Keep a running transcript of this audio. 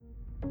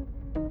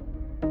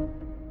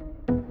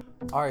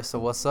All right, so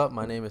what's up?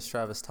 My name is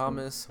Travis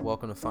Thomas.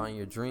 Welcome to Find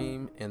Your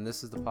Dream, and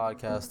this is the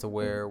podcast to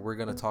where we're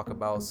going to talk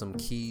about some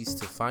keys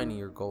to finding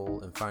your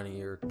goal and finding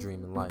your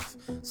dream in life.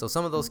 So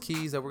some of those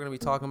keys that we're going to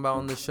be talking about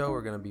on this show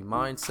are going to be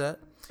mindset,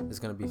 it's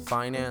going to be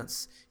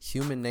finance,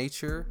 human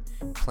nature,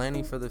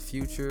 planning for the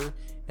future,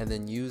 and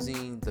then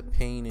using the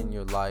pain in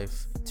your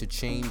life to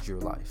change your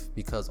life,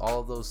 because all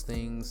of those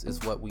things is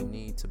what we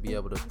need to be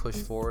able to push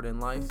forward in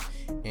life,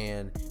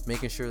 and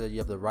making sure that you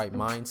have the right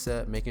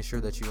mindset, making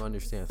sure that you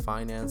understand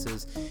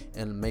finances,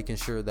 and making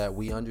sure that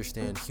we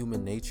understand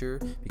human nature,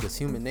 because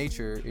human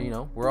nature,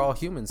 we're all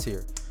humans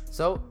here.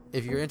 So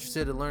if you're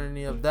interested in learning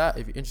any of that,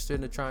 if you're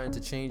interested in trying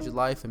to change your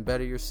life and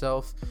better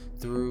yourself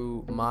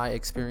through my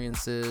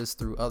experiences,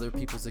 through other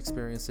people's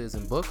experiences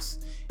and books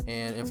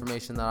and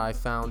information that I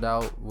found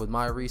out with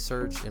my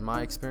research and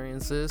my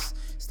experiences,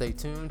 stay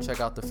tuned. Check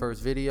out the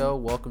first video.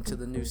 Welcome to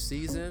the new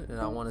season. And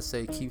I want to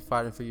say keep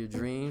fighting for your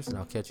dreams, and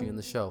I'll catch you in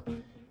the show.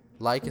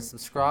 Like and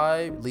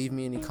subscribe. Leave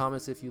me any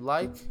comments if you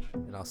like,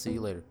 and I'll see you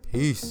later.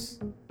 Peace.